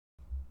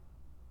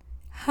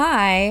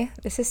Hi,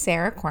 this is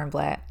Sarah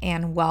Kornblatt,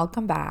 and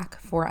welcome back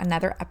for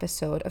another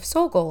episode of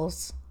Soul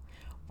Goals,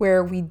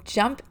 where we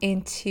jump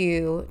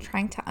into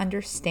trying to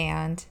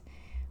understand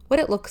what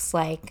it looks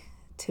like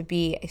to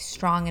be a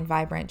strong and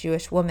vibrant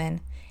Jewish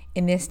woman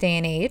in this day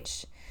and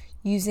age,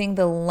 using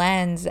the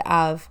lens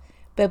of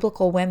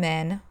biblical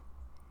women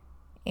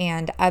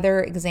and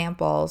other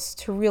examples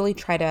to really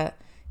try to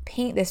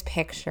paint this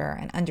picture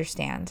and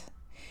understand.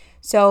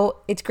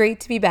 So it's great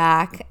to be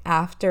back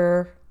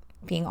after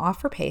being off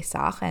for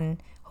Pesach,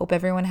 and hope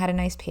everyone had a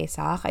nice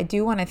Pesach. I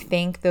do want to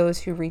thank those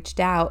who reached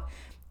out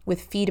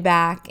with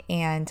feedback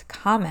and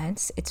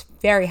comments. It's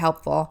very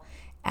helpful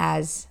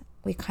as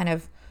we kind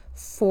of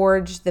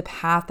forge the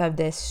path of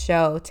this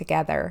show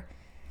together.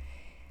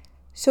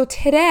 So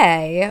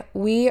today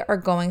we are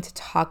going to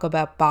talk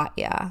about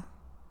Batya,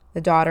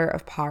 the daughter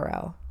of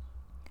Paro.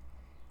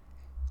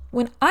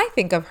 When I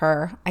think of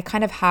her, I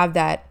kind of have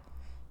that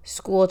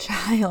school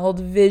child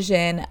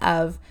vision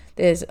of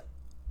this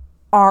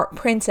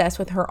princess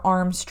with her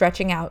arms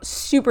stretching out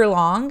super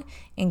long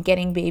and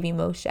getting baby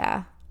Moshe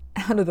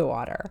out of the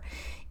water.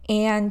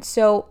 And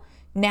so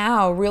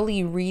now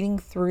really reading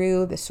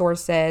through the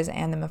sources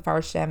and the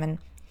Mefarshim and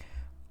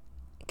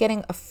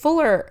getting a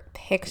fuller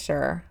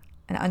picture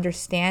and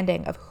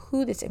understanding of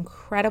who this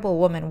incredible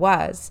woman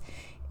was,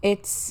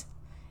 it's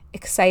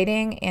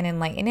exciting and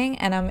enlightening,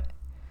 and I'm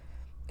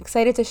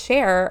excited to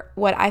share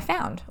what I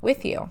found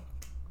with you.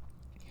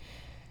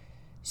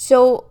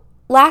 So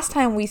last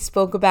time we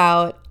spoke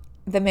about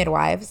the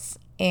midwives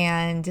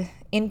and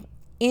in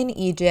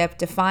Egypt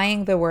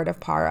defying the word of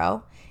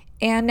Paro.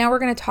 And now we're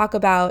going to talk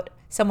about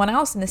someone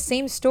else in the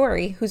same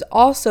story who's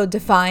also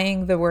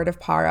defying the word of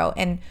Paro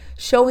and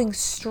showing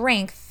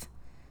strength,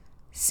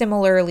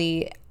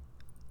 similarly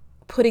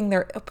putting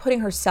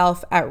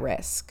herself at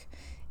risk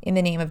in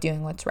the name of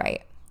doing what's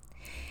right.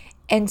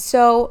 And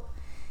so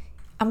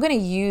I'm going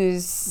to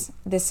use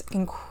this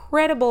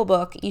incredible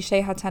book,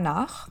 Ishei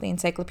HaTanakh, the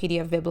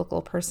Encyclopedia of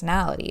Biblical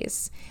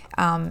Personalities,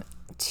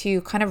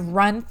 to kind of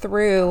run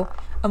through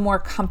a more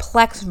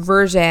complex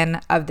version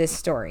of this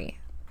story.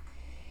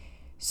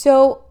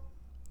 So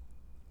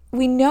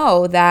we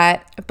know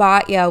that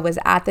Batya was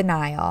at the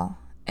Nile,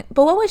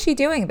 but what was she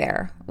doing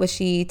there? Was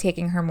she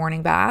taking her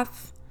morning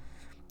bath?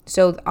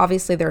 So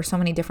obviously there are so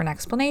many different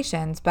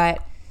explanations,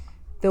 but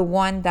the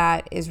one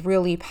that is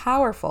really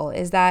powerful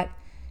is that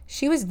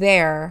she was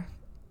there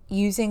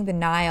using the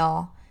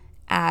Nile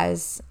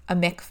as a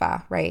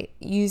mikvah, right?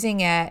 Using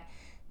it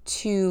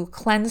to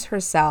cleanse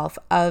herself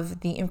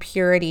of the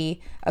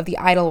impurity of the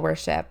idol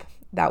worship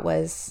that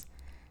was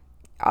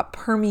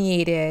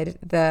permeated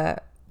the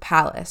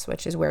palace,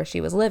 which is where she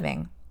was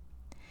living.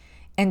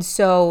 And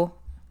so,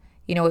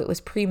 it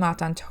was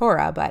pre-Matan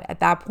Torah, but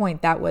at that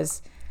point, that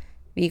was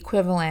the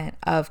equivalent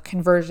of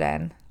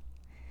conversion.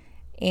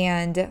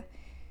 And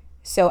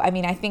so,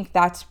 I think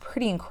that's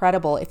pretty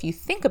incredible if you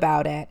think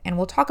about it, and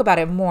we'll talk about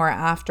it more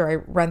after I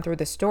run through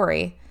the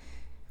story.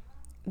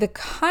 The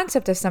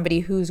concept of somebody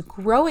who's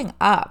growing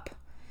up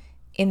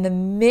in the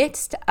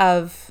midst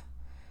of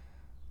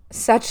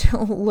such a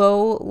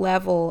low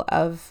level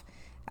of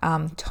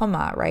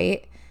toma,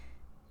 right?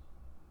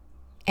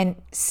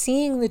 And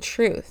seeing the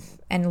truth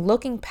and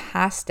looking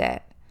past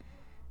it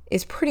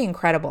is pretty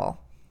incredible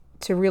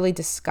to really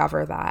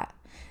discover that.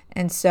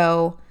 And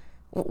so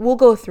we'll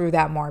go through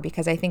that more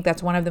because I think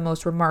that's one of the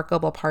most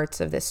remarkable parts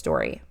of this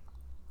story.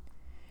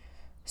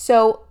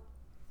 So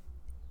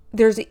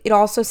it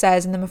also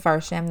says in the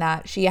Mefarshim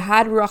that she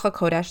had Ruach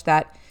HaKodesh,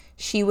 that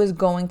she was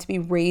going to be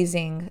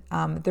raising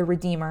the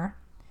Redeemer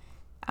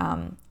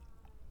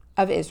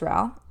of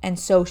Israel. And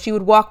so she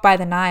would walk by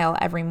the Nile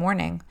every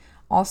morning,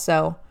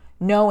 also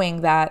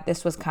knowing that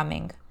this was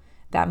coming,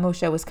 that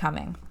Moshe was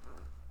coming.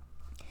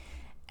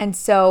 And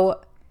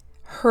so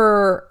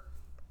her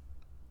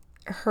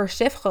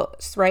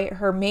shifchos, right,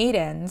 her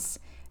maidens,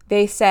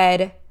 they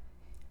said,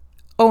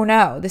 oh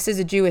no, this is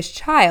a Jewish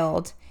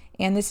child.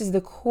 And this is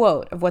the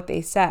quote of what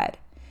they said.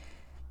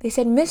 They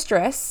said,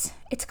 Mistress,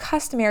 it's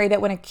customary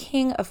that when a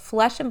king of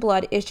flesh and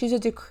blood issues a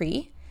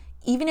decree,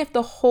 even if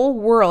the whole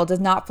world does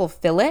not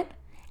fulfill it,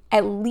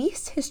 at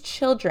least his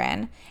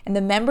children and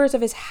the members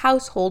of his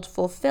household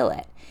fulfill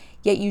it.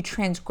 Yet you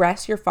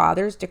transgress your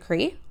father's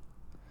decree.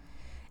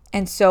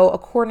 And so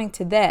according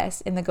to this,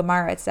 in the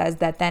Gemara, it says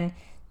that then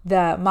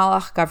the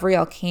Malach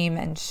Gavriel came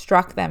and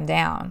struck them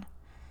down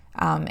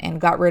and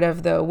got rid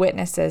of the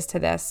witnesses to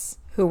this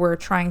who were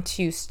trying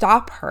to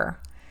stop her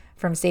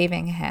from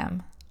saving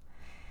him.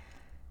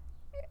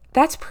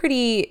 That's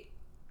pretty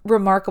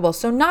remarkable.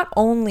 So not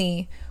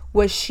only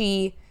was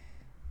she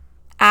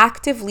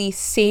actively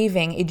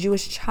saving a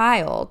Jewish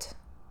child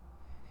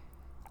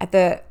at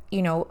the,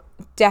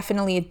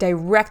 definitely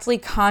directly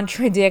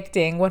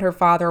contradicting what her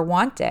father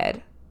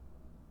wanted,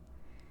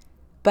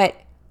 but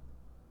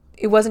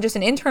it wasn't just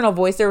an internal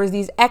voice. There was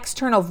these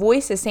external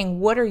voices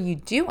saying, what are you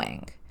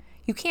doing?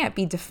 You can't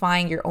be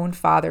defying your own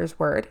father's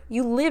word.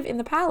 You live in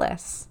the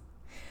palace.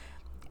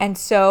 And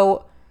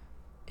so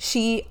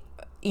she,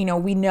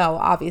 we know,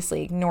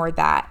 obviously ignored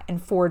that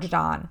and forged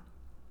on.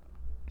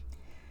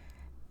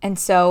 And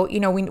so,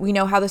 we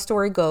know how the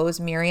story goes.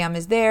 Miriam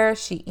is there.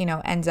 She,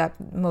 ends up,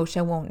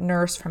 Moshe won't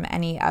nurse from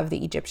any of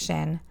the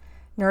Egyptian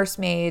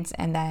nursemaids.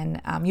 And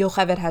then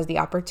Yocheved has the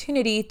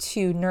opportunity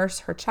to nurse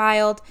her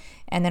child.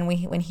 And then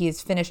when he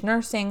is finished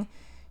nursing,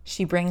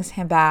 she brings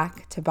him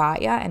back to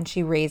Batya and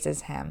she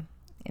raises him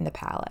in the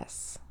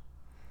palace.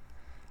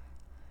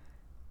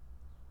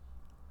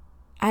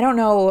 I don't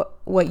know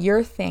what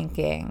you're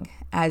thinking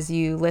as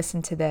you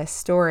listen to this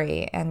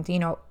story. And,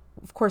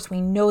 of course, we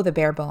know the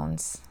bare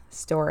bones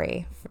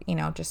story,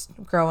 just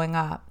growing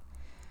up.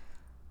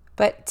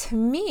 But to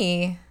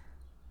me,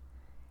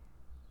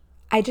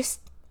 I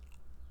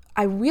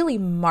really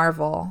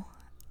marvel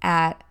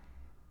at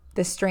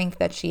the strength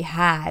that she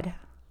had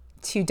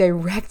to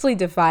directly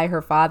defy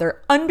her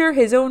father under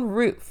his own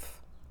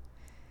roof.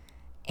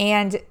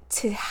 And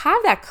to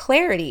have that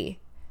clarity,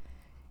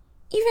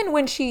 even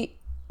when she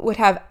would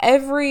have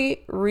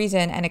every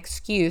reason and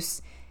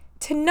excuse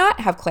to not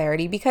have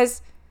clarity,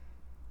 because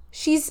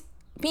she's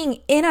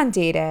being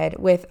inundated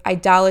with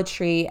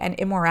idolatry and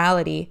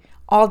immorality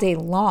all day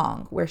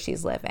long where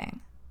she's living.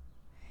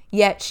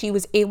 Yet she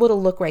was able to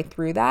look right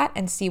through that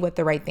and see what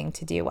the right thing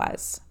to do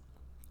was.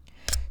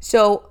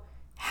 So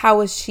how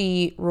was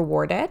she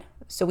rewarded?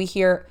 So we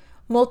hear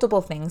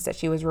multiple things that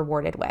she was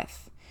rewarded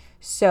with.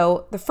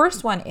 So the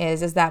first one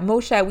is that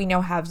Moshe, we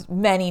know, has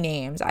many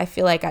names. I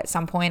feel like at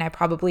some point I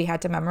probably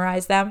had to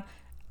memorize them.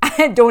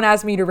 Don't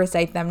ask me to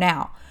recite them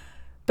now.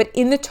 But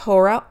in the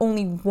Torah,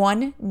 only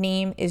one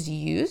name is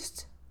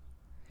used,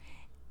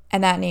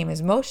 and that name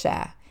is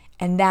Moshe.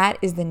 And that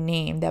is the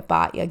name that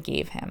Batya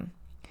gave him.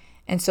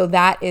 And so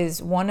that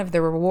is one of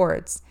the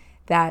rewards,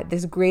 that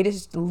this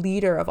greatest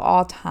leader of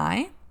all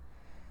time,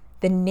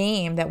 the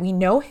name that we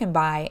know him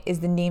by is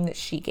the name that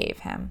she gave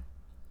him.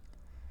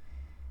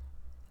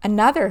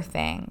 Another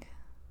thing,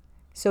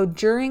 so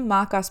during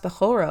Makas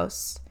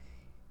Bechoros,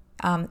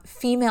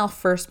 female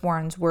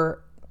firstborns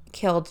were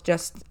killed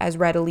just as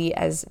readily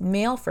as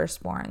male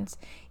firstborns,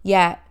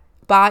 yet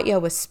Batya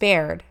was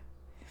spared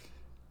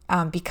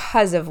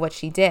because of what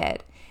she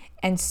did.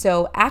 And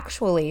so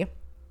actually,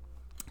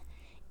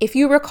 if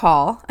you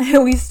recall,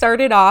 we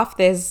started off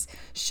this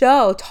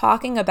show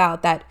talking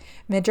about that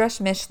Midrash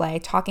Mishlei,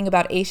 talking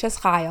about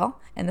Eshes Chayil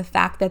and the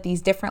fact that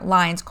these different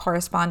lines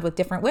correspond with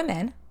different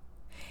women.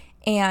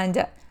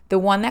 And the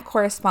one that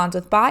corresponds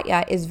with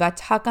Batya is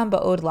Vatakam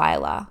Ba'od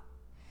Laila.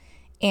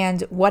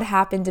 And what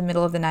happened in the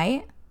middle of the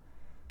night?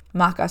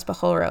 Makas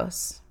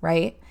Bechoros,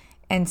 right?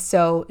 And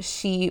so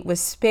she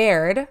was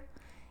spared.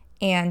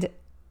 And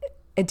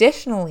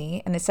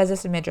additionally, and it says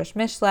this in Midrash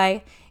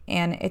Mishlei,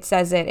 and it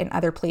says it in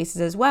other places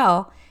as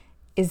well,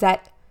 is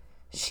that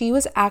she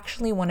was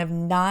actually one of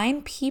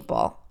 9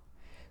 people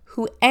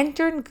who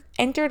entered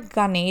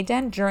Gan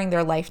Eden during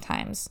their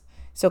lifetimes.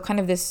 So kind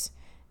of this,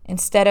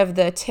 instead of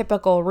the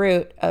typical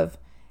route of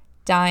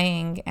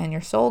dying and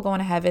your soul going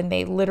to heaven,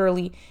 they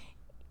literally,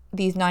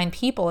 these 9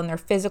 people in their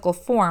physical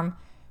form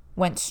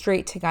went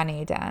straight to Gan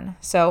Eden.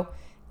 So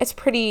it's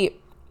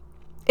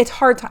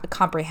hard to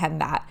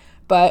comprehend that,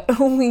 but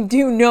we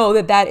do know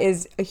that that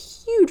is a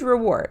huge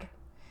reward.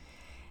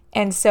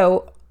 And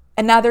so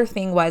another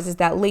thing is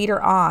that later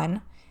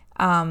on,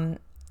 in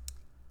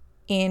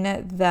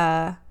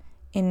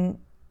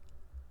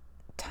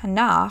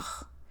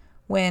Tanakh,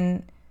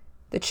 when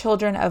the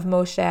children of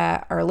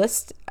Moshe are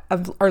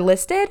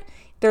listed,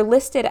 they're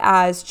listed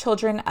as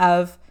children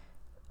of,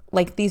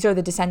 like, these are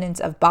the descendants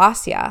of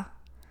Batya.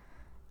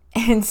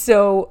 And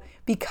so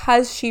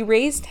because she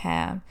raised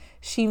him,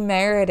 she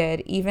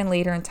merited, even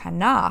later in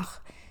Tanakh,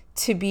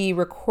 to be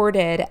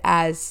recorded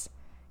as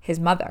his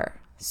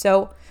mother.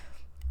 So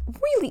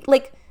really,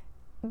 like,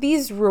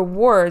 these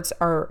rewards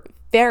are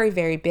very,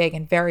 very big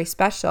and very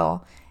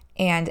special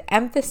and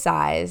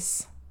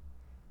emphasize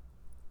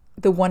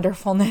the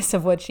wonderfulness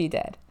of what she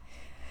did.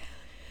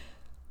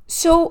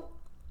 So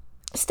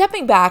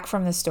stepping back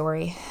from the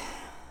story,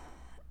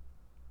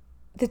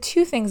 the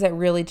 2 things that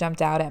really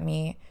jumped out at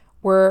me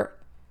were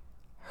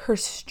her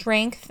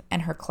strength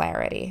and her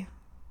clarity.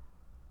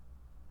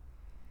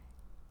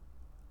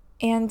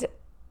 And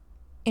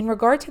in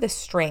regard to the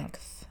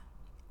strength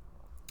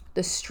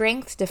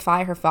to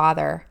defy her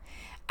father,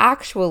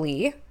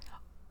 actually,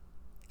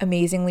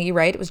 amazingly,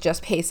 right, it was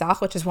just Pesach,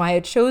 which is why I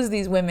chose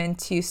these women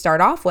to start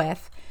off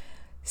with.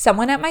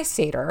 Someone at my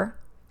Seder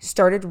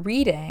started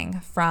reading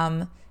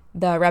from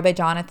the Rabbi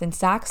Jonathan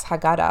Sachs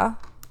Haggadah.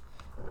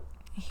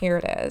 Here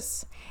it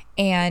is.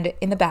 And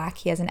in the back,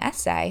 he has an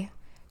essay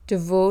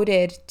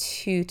devoted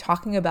to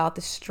talking about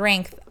the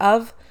strength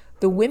of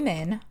the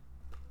women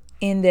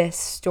in this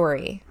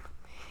story.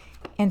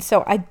 And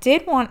so I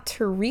did want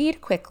to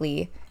read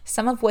quickly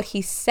some of what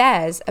he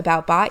says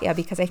about Batya,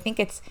 because I think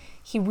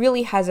he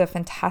really has a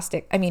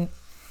fantastic,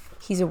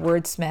 he's a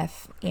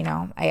wordsmith,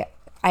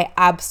 I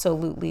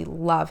absolutely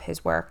love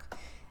his work,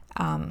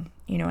 and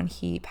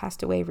he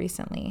passed away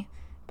recently,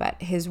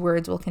 but his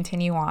words will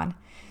continue on.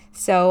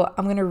 So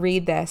I'm going to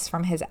read this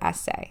from his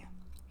essay.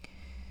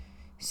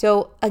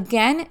 So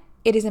again,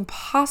 it is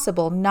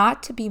impossible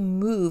not to be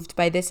moved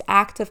by this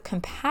act of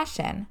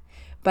compassion,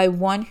 by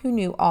one who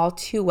knew all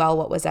too well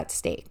what was at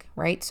stake,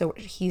 right? So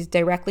he's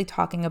directly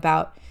talking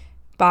about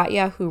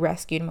Batya, who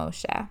rescued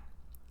Moshe.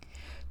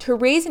 To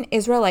raise an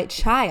Israelite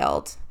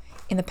child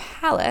in the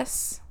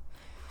palace,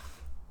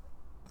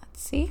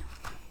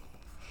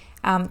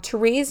 to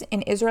raise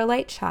an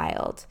Israelite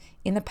child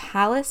in the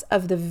palace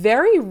of the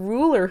very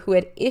ruler who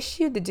had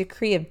issued the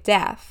decree of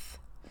death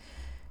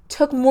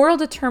took moral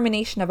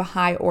determination of a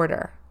high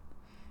order,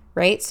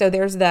 right? So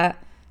there's the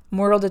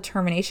moral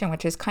determination,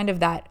 which is kind of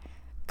that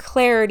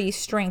clarity,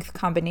 strength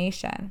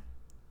combination.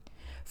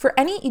 For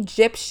any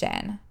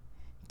Egyptian,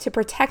 to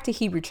protect a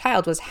Hebrew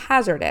child was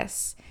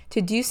hazardous.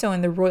 To do so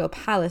in the royal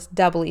palace,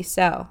 doubly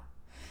so.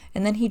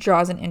 And then he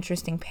draws an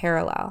interesting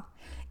parallel.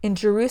 In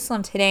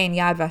Jerusalem today, in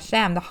Yad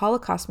Vashem, the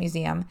Holocaust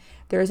Museum,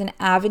 there is an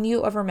avenue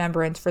of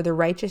remembrance for the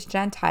righteous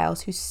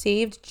Gentiles who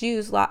saved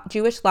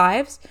Jewish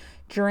lives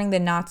during the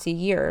Nazi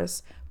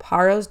years.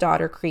 Paro's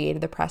daughter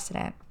created the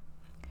precedent,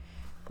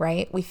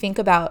 right? We think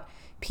about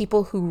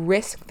people who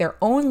risk their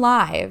own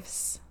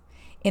lives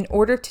in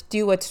order to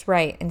do what's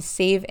right and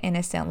save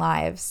innocent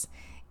lives.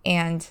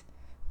 And,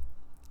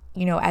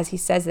 you know, as he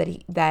says that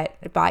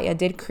Batya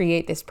did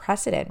create this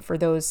precedent for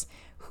those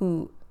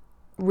who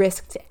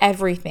risked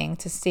everything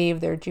to save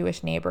their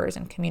Jewish neighbors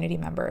and community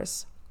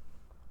members.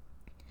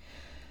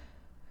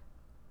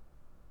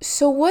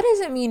 So what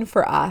does it mean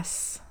for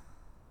us?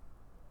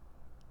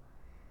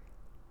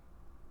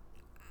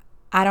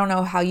 I don't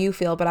know how you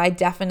feel, but I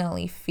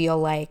definitely feel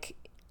like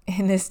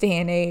in this day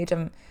and age,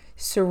 I'm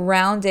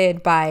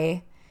surrounded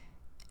by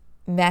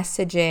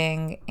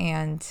messaging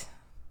and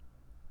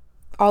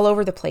all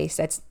over the place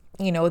that's,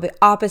 you know, the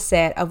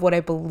opposite of what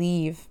I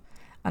believe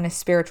on a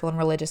spiritual and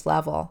religious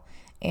level.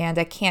 And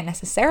I can't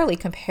necessarily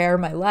compare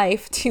my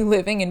life to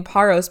living in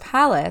Paro's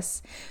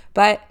palace,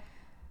 but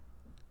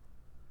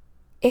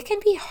it can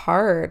be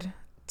hard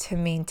to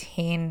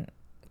maintain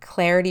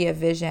clarity of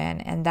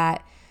vision and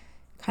that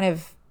kind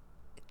of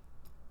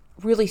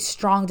really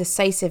strong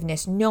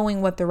decisiveness,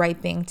 knowing what the right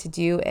thing to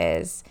do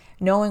is,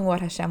 knowing what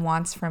Hashem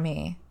wants for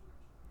me.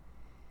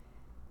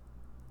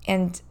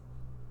 And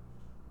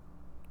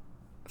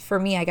for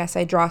me, I guess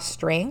I draw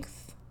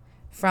strength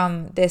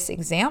from this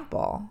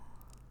example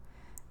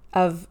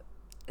of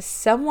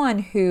someone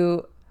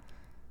who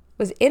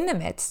was in the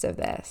midst of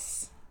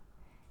this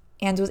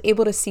and was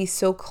able to see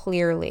so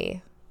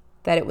clearly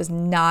that it was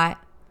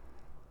not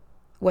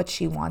what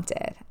she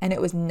wanted and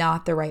it was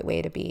not the right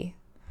way to be.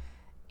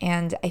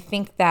 And I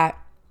think that,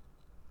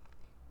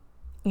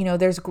 you know,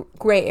 there's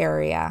gray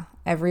area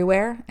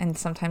everywhere, and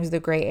sometimes the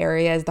gray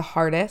area is the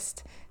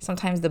hardest.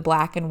 Sometimes the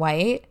black and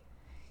white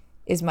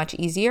is much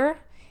easier.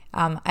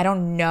 I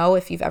don't know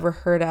if you've ever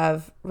heard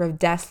of Rav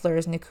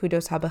Dessler's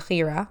Nekudos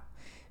HaBechira,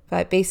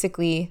 but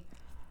basically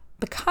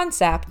the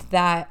concept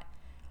that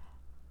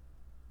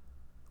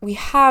we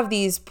have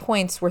these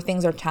points where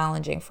things are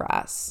challenging for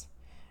us,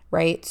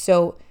 right?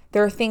 So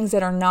there are things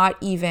that are not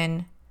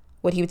even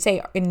what he would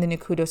say in the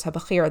Nekudos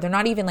HaBechira. They're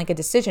not even like a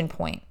decision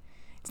point.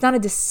 It's not a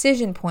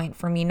decision point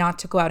for me not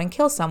to go out and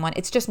kill someone.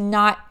 It's just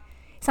not,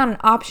 it's not an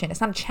option.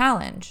 It's not a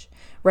challenge,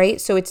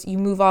 right? So it's, you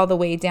move all the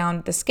way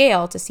down the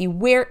scale to see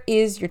where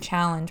is your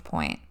challenge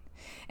point.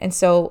 And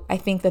so I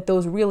think that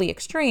those really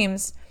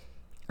extremes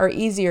are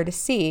easier to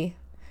see,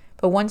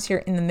 but once you're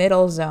in the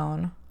middle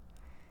zone,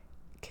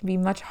 it can be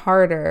much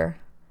harder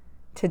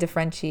to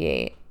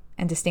differentiate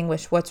and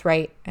distinguish what's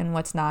right and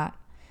what's not.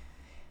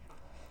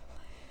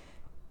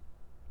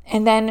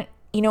 And then,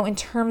 you know, in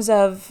terms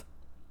of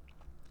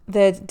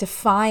the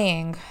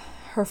defying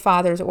her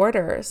father's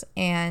orders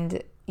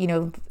and, you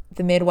know,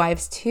 the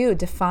midwives too,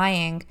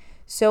 defying.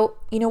 So,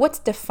 you know, what's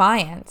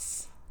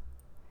defiance?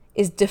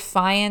 Is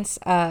defiance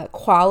a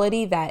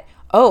quality that,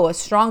 oh, a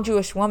strong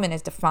Jewish woman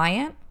is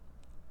defiant?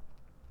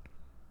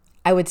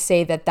 I would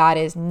say that that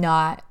is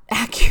not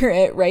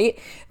accurate, right?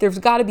 There's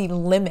got to be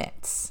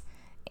limits.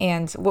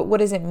 And what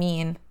does it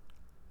mean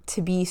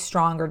to be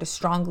strong or to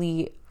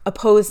strongly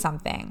oppose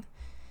something?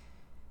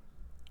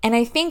 And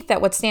I think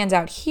that what stands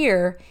out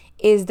here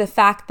is the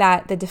fact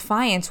that the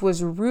defiance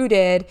was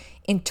rooted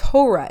in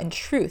Torah and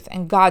truth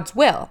and God's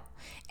will.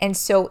 And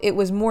so it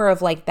was more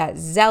of like that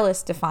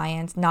zealous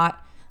defiance,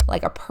 not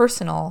like a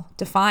personal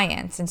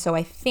defiance. And so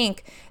I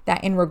think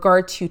that in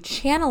regard to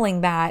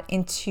channeling that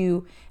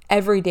into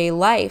everyday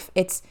life,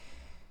 it's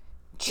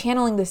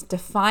channeling this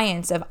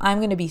defiance of I'm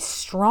going to be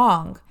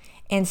strong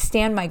and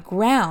stand my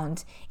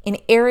ground in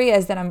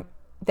areas that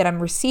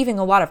I'm receiving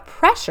a lot of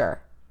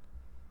pressure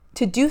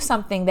to do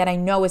something that I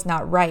know is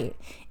not right.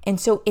 And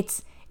so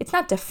it's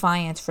not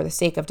defiance for the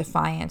sake of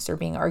defiance or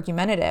being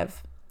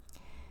argumentative.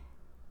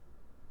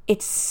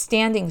 It's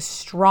standing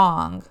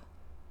strong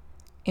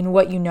in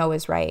what you know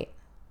is right.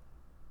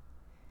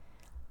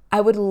 I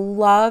would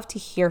love to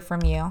hear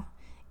from you.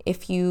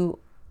 If you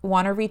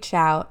want to reach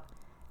out,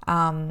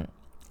 I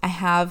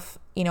have,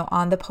 you know,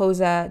 on the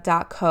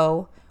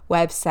posa.co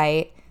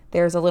website,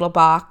 there's a little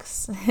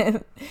box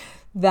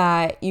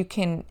that you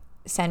can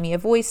send me a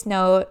voice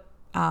note,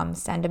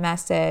 send a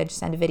message,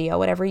 send a video,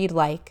 whatever you'd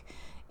like.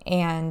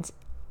 And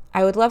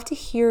I would love to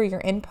hear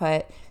your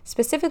input.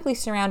 specifically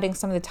surrounding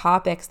some of the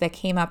topics that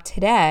came up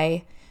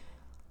today,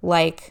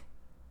 like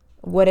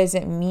what does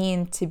it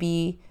mean to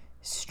be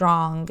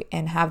strong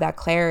and have that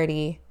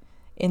clarity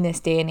in this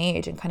day and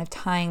age, and kind of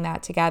tying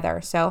that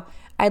together. So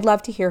I'd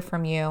love to hear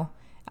from you.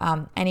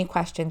 Any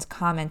questions,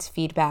 comments,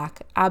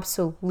 feedback,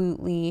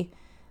 absolutely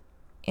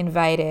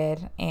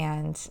invited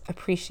and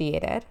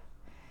appreciated.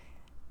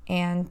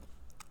 And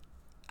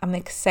I'm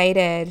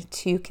excited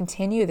to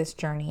continue this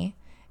journey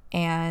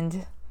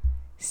and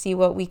see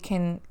what we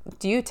can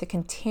do to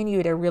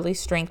continue to really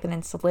strengthen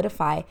and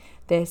solidify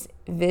this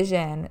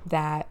vision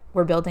that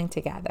we're building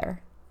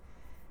together.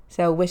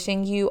 So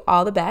wishing you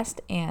all the best,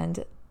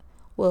 and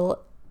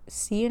we'll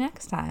see you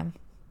next time.